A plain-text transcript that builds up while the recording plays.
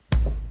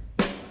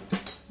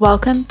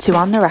Welcome to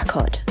On the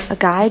Record, a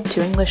guide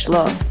to English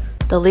law,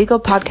 the legal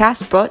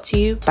podcast brought to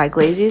you by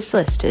Glazier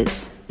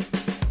Solicitors.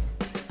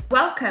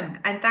 Welcome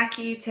and thank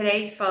you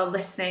today for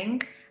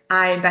listening.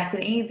 I'm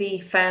Bethany, the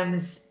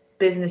firm's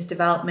business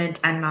development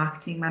and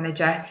marketing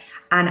manager,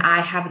 and I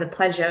have the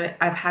pleasure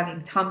of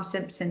having Tom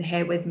Simpson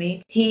here with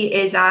me. He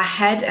is our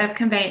head of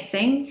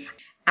conveyancing,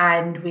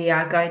 and we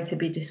are going to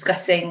be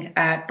discussing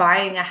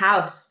buying a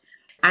house.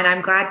 And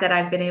I'm glad that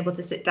I've been able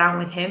to sit down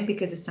with him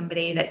because as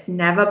somebody that's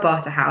never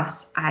bought a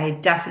house, I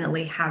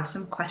definitely have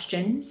some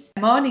questions.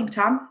 Morning,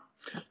 Tom.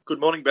 Good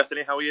morning,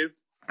 Bethany. How are you?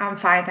 I'm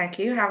fine, thank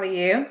you. How are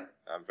you?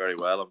 I'm very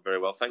well.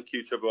 Thank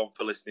you to everyone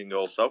for listening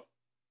also.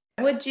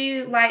 Would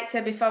you like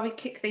to, before we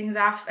kick things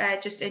off,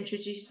 just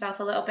introduce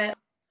yourself a little bit?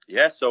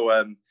 Yeah,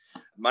 so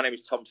my name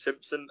is Tom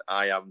Simpson.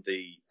 I am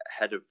the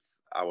head of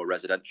our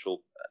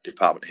residential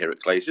department here at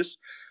Glaziers.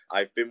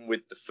 I've been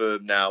with the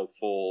firm now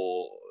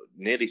for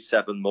nearly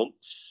 7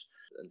 months,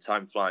 and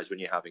time flies when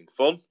you're having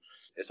fun.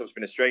 So it's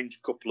been a strange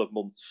couple of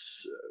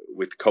months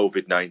with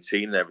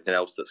COVID-19 and everything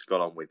else that's gone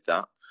on with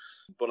that.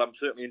 But I'm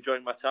certainly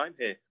enjoying my time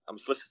here. I'm a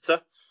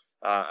solicitor.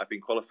 I've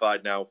been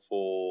qualified now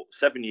for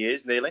 7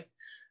 years nearly,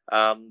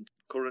 and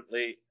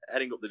currently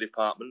heading up the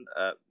department,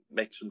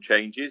 making some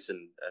changes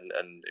and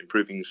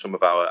improving some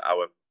of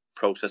our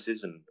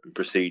processes and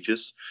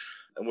procedures,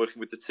 and working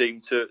with the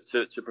team to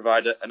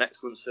provide an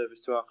excellent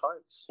service to our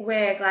clients.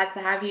 We're glad to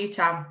have you,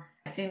 Tom.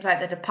 It seems like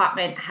the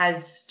department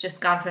has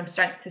just gone from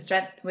strength to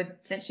strength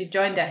since you've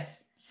joined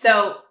us.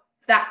 So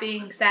that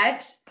being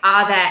said,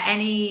 are there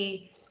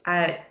any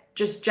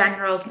just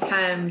general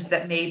terms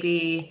that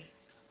maybe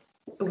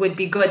would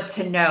be good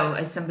to know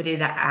as somebody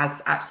that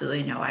has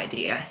absolutely no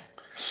idea?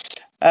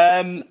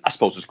 I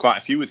suppose there's quite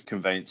a few with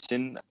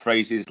conveyancing.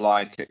 Phrases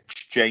like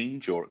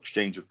exchange or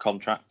exchange of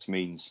contract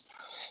means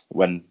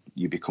when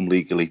you become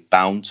legally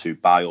bound to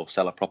buy or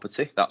sell a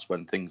property. That's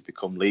when things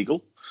become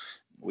legal.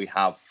 We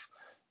have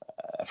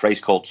a phrase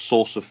called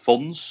source of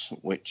funds,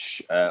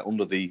 which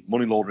under the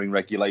money laundering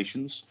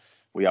regulations,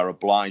 we are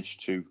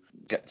obliged to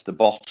get to the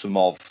bottom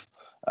of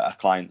a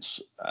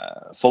client's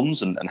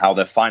funds and how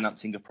they're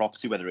financing a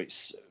property, whether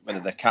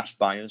they're cash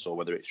buyers or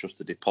whether it's just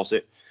a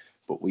deposit.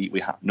 But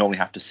we normally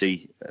have to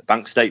see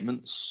bank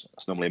statements.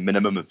 That's normally a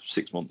minimum of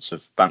 6 months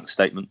of bank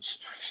statements.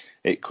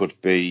 It could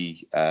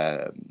be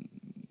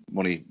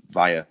money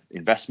via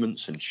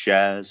investments and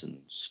shares and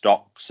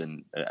stocks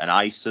and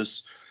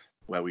ISAs,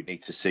 where we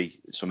need to see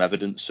some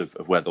evidence of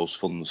where those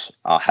funds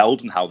are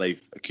held and how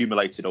they've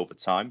accumulated over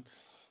time.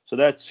 So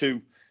there are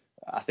two,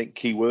 I think,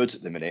 key words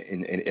at the minute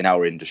in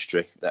our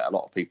industry that a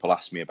lot of people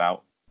ask me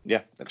about.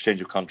 Yeah,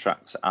 exchange of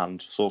contracts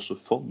and source of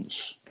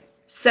funds.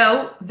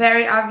 So,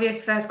 very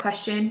obvious first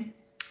question.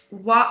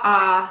 What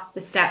are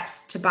the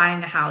steps to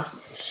buying a house?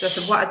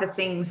 So what are the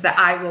things that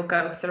I will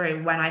go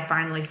through when I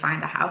finally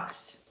find a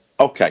house?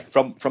 Okay,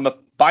 from a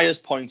buyer's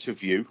point of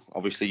view,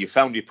 obviously you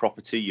found your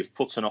property, you've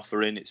put an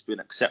offer in, it's been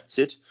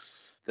accepted.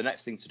 The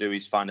next thing to do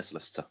is find a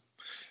solicitor.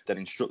 Then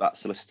instruct that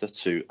solicitor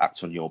to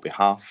act on your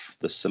behalf.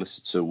 The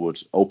solicitor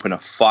would open a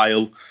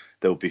file.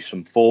 There would be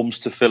some forms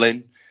to fill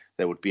in.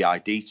 There would be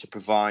ID to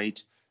provide.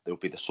 There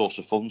would be the source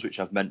of funds, which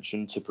I've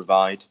mentioned, to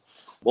provide.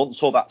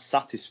 Once all that's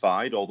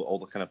satisfied, all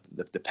the kind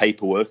of the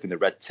paperwork and the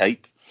red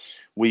tape,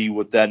 we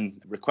would then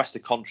request a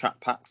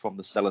contract pack from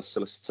the seller's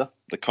solicitor.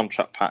 The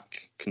contract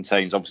pack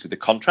contains obviously the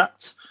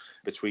contract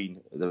between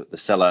the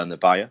seller and the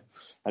buyer,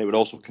 and it would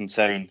also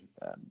contain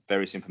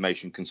various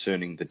information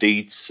concerning the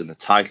deeds and the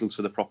title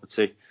to the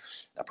property,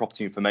 a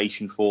property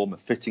information form, a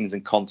fittings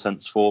and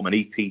contents form, an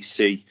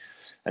EPC,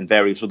 and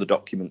various other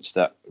documents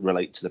that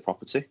relate to the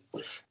property.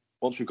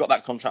 Once we've got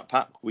that contract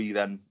pack, we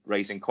then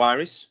raise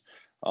inquiries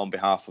on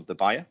behalf of the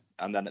buyer,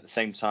 and then at the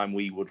same time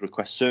we would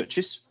request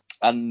searches.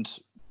 And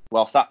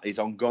whilst that is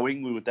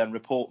ongoing, we would then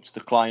report to the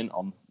client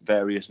on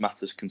various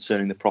matters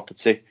concerning the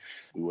property.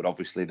 We would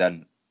obviously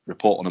then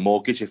report on a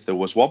mortgage if there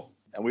was one,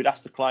 and we'd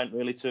ask the client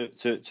really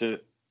to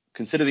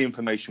consider the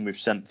information we've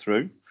sent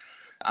through,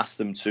 ask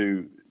them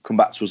to come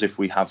back to us if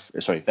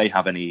they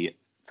have any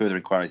further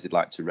inquiries they'd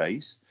like to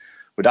raise.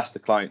 We'd ask the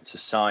client to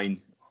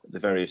sign the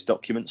various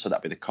documents, so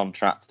that'd be the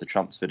contract, the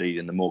transfer deed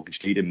and the mortgage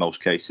deed in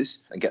most cases,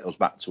 and get those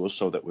back to us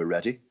so that we're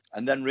ready.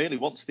 And then really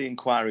once the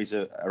inquiries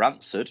are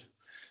answered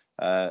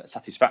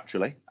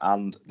satisfactorily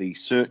and the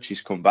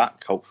searches come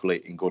back,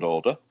 hopefully in good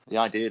order, the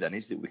idea then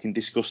is that we can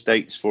discuss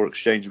dates for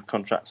exchange of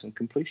contracts and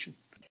completion.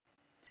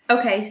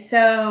 Okay,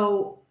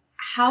 so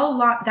how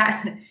long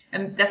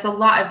that's a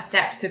lot of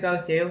steps to go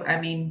through.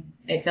 I mean,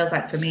 it feels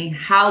like for me,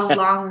 how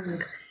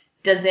long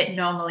does it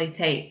normally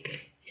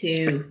take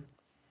to,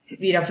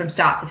 from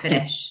start to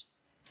finish?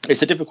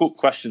 It's a difficult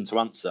question to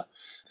answer.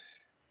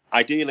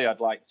 Ideally, I'd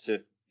like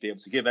to be able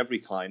to give every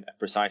client a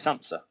precise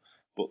answer.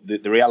 But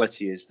the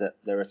reality is that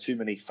there are too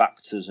many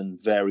factors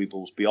and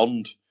variables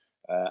beyond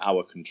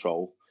our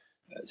control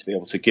to be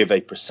able to give a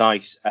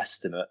precise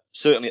estimate,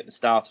 certainly at the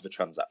start of a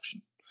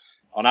transaction.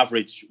 On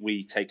average,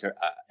 we take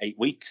 8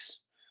 weeks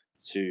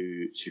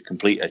to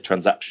complete a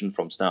transaction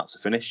from start to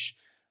finish.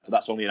 But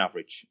that's only an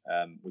average.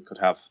 We could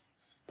have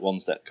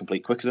ones that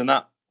complete quicker than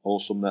that, or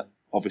some that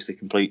obviously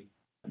complete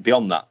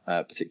beyond that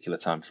particular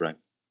time frame.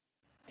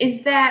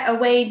 Is there a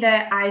way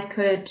that I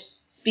could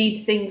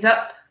speed things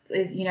up?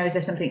 Is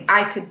there something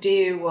I could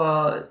do,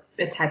 or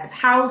a type of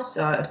house,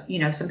 or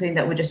something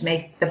that would just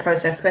make the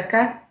process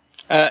quicker?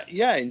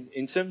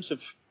 In terms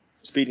of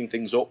speeding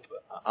things up,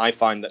 I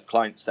find that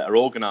clients that are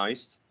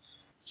organised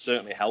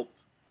certainly help.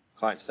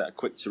 Clients that are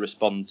quick to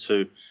respond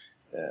to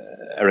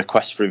a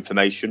request for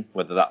information,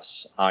 whether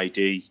that's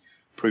ID,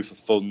 proof of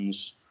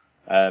funds,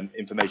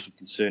 information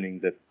concerning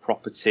the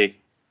property,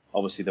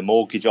 obviously the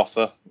mortgage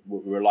offer,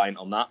 we're reliant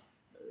on that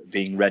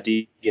being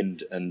ready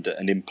and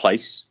in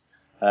place.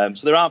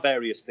 So there are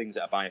various things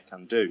that a buyer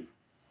can do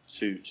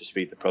to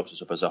speed the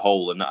process up as a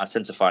whole, and I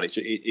tend to find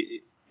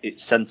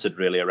it's centred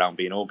really around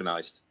being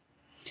organised.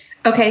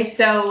 Okay,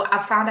 so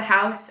I've found a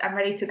house, I'm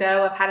ready to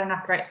go, I've had an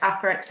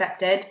offer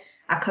accepted,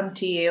 I come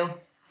to you,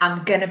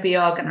 I'm going to be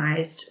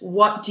organised.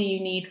 What do you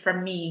need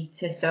from me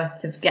to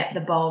sort of get the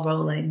ball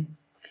rolling?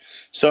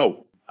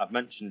 So I've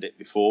mentioned it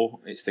before,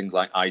 it's things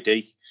like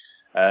ID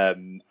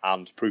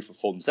and proof of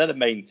funds. They're the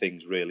main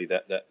things really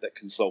that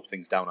can slow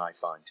things down, I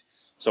find.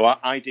 So our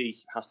ID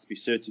has to be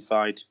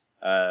certified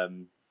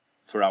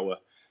for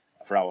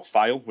our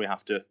file. We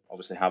have to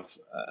obviously have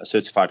a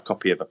certified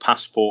copy of a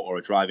passport or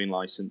a driving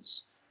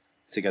licence,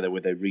 together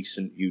with a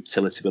recent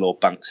utility bill or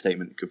bank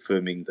statement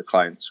confirming the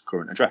client's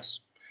current address.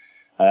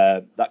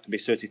 That can be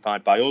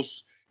certified by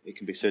us. It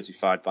can be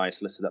certified by a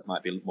solicitor that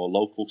might be more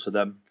local to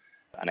them,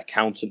 an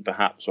accountant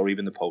perhaps, or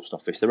even the post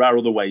office. There are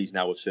other ways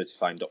now of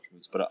certifying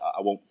documents, but I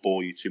won't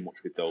bore you too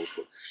much with those.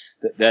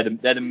 But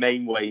they're the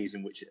main ways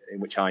in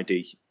which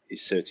ID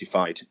is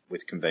certified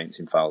with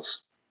conveyancing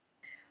files.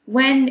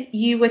 When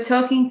you were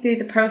talking through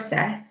the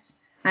process,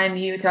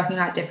 you were talking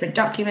about different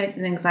documents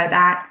and things like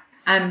that.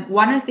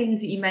 One of the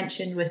things that you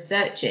mentioned was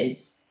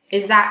searches.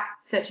 Is that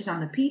searches on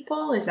the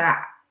people? Is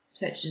that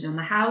searches on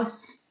the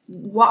house?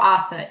 What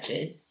are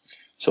searches?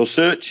 So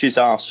searches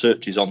are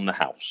searches on the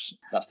house.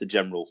 That's the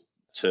general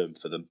term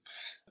for them.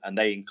 And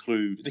they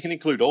can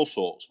include all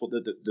sorts, but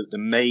the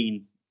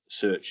main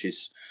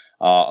searches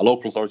are a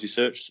local authority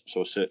search,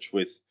 so a search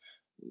with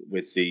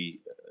the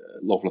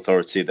local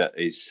authority that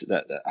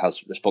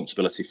has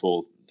responsibility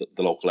for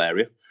the local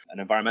area. An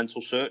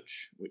environmental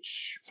search,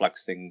 which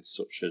flags things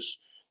such as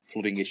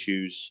flooding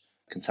issues,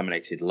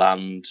 contaminated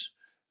land,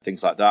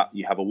 things like that.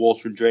 You have a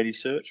water and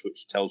drainage search,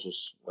 which tells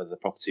us whether the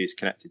property is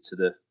connected to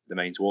the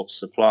mains water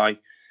supply.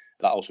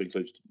 That also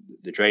includes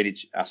the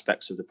drainage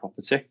aspects of the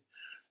property.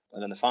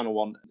 And then the final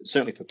one,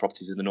 certainly for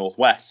properties in the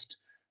northwest,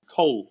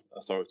 coal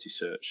authority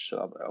search.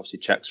 So obviously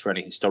checks for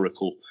any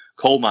historical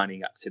coal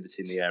mining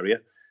activity in the area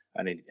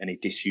and any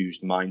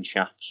disused mine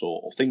shafts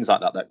or things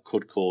like that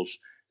could cause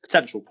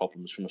potential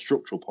problems from a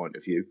structural point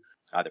of view,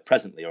 either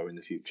presently or in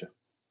the future.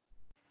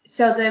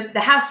 So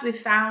the house we've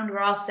found, we're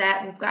all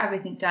set, we've got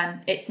everything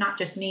done. It's not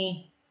just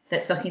me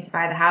that's looking to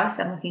buy the house.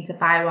 I'm looking to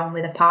buy one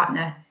with a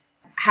partner.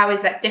 How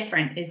is that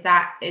different? Is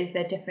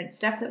there different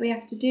stuff that we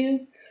have to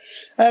do?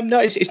 No,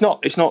 it's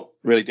not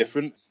really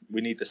different.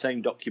 We need the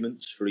same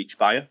documents for each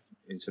buyer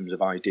in terms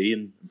of ID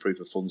and proof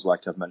of funds,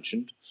 like I've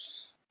mentioned.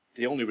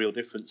 The only real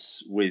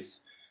difference with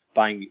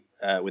buying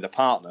with a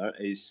partner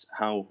is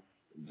how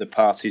the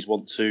parties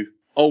want to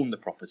own the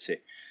property.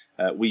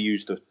 We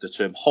use the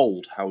term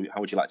hold. How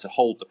would you like to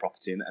hold the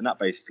property? And that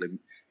basically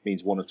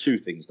means one of two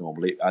things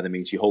normally. It either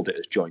means you hold it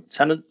as joint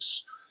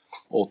tenants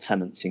or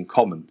tenants in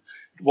common.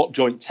 What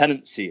joint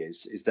tenancy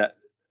is that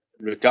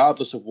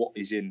regardless of what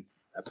is in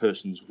a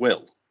person's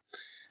will,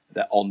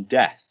 that on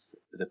death,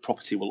 the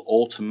property will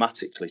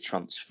automatically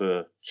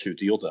transfer to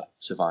the other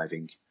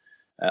surviving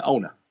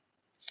owner.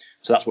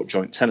 So that's what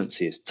joint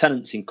tenancy is.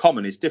 Tenants in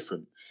common is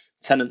different.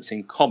 Tenants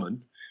in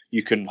common,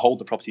 you can hold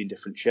the property in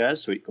different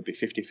shares. So it could be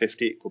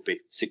 50-50, it could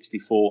be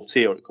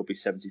 60-40, or it could be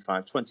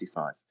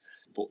 75-25.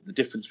 But the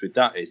difference with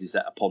that is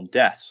that upon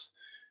death,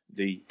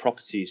 the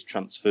property is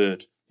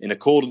transferred in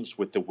accordance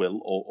with the will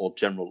or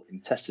general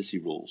intestacy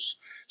rules.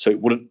 So it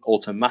wouldn't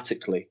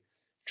automatically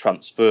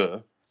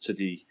transfer to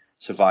the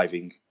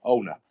surviving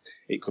owner.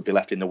 It could be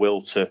left in the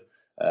will to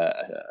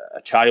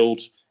a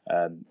child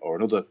or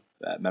another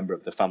member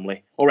of the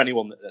family, or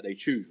anyone that they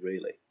choose,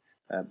 really.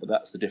 But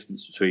that's the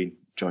difference between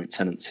joint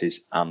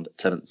tenancies and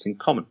tenants in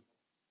common.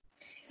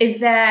 Is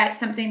there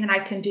something that I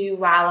can do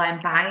while I'm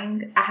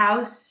buying a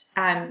house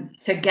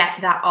to get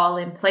that all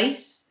in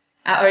place,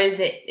 or is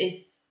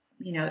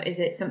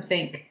it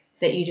something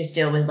that you just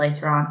deal with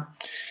later on?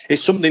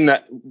 It's something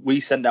that we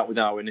send out with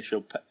our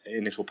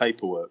initial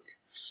paperwork.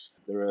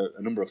 There are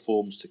a number of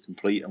forms to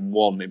complete, and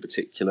one in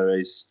particular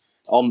is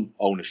on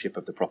ownership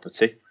of the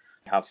property.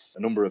 We have a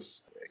number of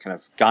kind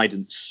of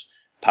guidance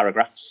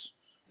paragraphs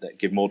that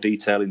give more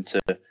detail into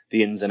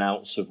the ins and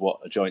outs of what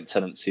a joint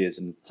tenancy is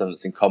and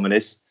tenants in common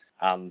is.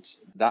 And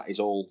that is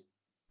all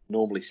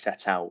normally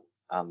set out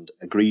and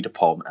agreed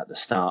upon at the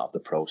start of the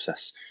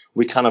process.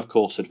 We can, of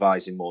course,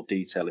 advise in more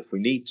detail if we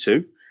need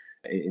to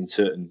in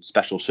certain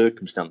special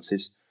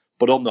circumstances.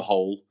 But on the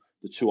whole,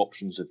 the two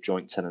options of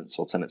joint tenants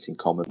or tenants in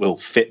common will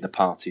fit the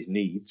parties'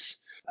 needs,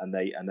 and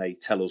they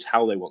tell us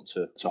how they want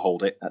to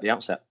hold it at the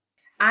outset.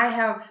 I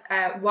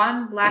have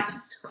one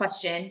last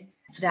question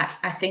that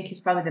I think is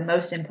probably the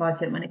most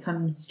important when it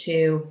comes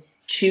to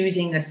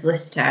choosing a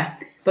solicitor.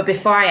 But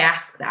before I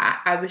ask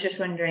that, I was just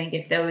wondering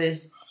if there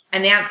was,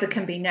 and the answer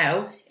can be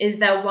no, is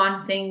there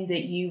one thing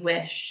that you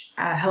wish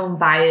home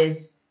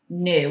buyers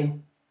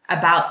knew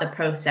about the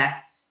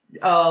process,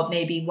 or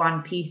maybe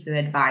one piece of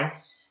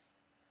advice?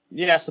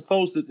 Yeah, I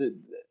suppose that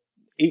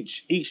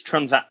each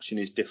transaction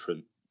is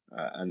different,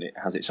 and it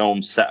has its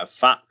own set of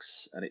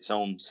facts and its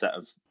own set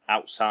of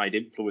outside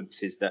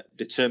influences that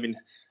determine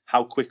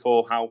how quick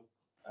or how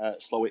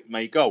slow it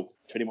may go.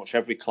 Pretty much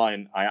every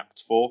client I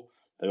act for,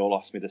 they all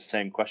ask me the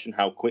same question: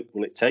 how quick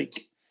will it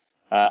take?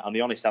 And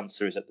the honest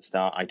answer is at the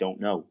start, I don't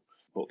know.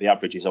 But the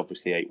average is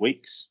obviously 8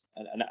 weeks.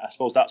 And I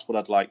suppose that's what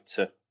I'd like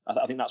to,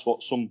 I think that's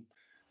what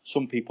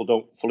some people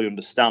don't fully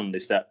understand,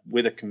 is that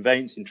with a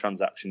conveyancing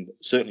transaction,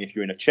 certainly if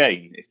you're in a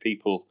chain, if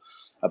people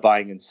are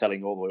buying and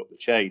selling all the way up the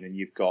chain and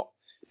you've got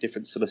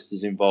different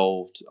solicitors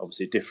involved,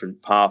 obviously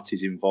different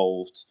parties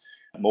involved,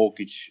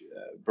 mortgage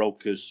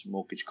brokers,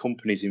 mortgage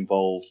companies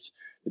involved,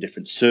 the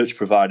different search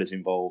providers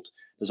involved,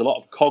 there's a lot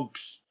of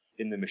cogs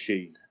in the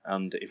machine.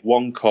 And if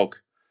one cog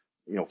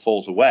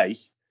falls away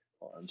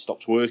and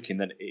stops working,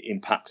 then it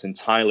impacts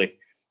entirely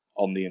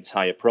on the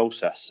entire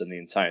process and the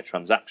entire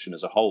transaction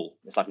as a whole.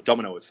 It's like a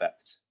domino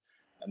effect.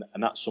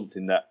 And that's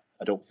something that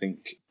I don't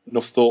think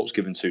enough thought's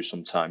given to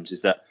sometimes,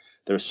 is that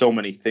there are so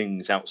many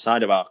things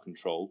outside of our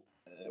control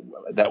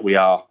that we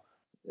are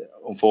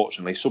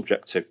unfortunately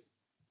subject to.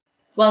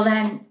 Well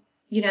then,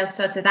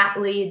 so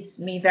that leads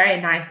me very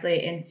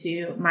nicely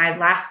into my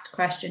last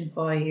question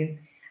for you,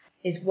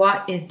 is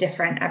what is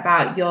different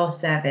about your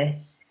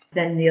service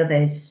than the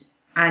others,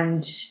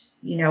 and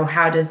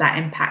how does that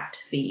impact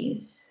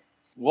fees?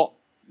 What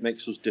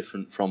makes us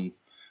different from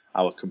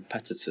our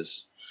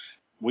competitors?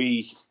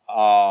 We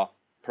are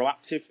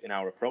proactive in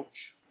our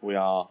approach. We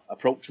are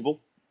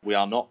approachable. We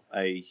are not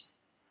a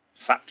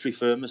factory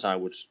firm, as I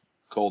would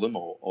call them,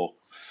 or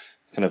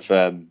kind of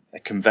a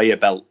conveyor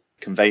belt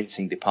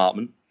conveyancing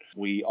department.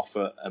 We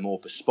offer a more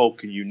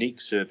bespoke and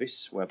unique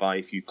service, whereby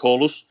if you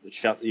call us,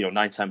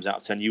 9 times out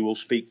of 10, you will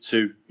speak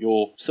to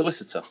your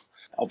solicitor.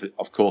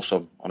 Of course,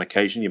 on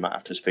occasion, you might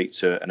have to speak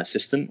to an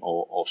assistant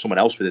or someone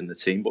else within the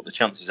team, but the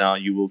chances are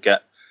you will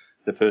get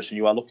the person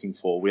you are looking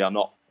for. We are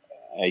not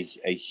a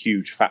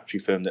huge factory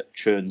firm that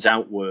churns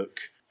out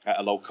work at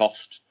a low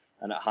cost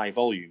and at high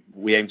volume.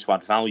 We aim to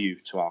add value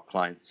to our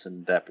clients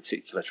and their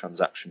particular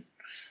transaction.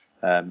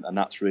 And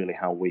that's really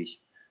how we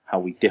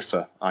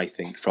differ, I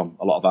think, from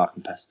a lot of our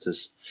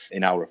competitors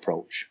in our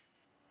approach.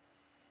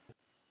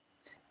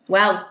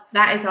 Well,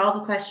 that is all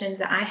the questions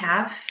that I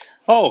have.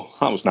 Oh,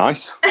 that was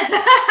nice.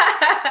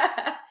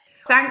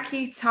 Thank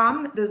you,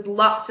 Tom. There's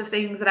lots of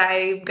things that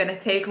I'm going to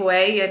take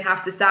away and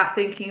have to start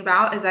thinking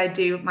about as I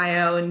do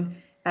my own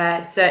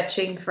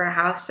searching for a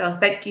house. So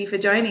thank you for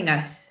joining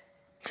us.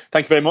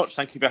 Thank you very much.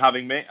 Thank you for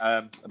having me.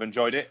 I've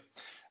enjoyed it.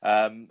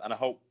 And I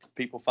hope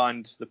people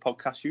find the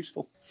podcast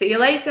useful. See you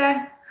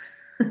later.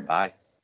 Bye.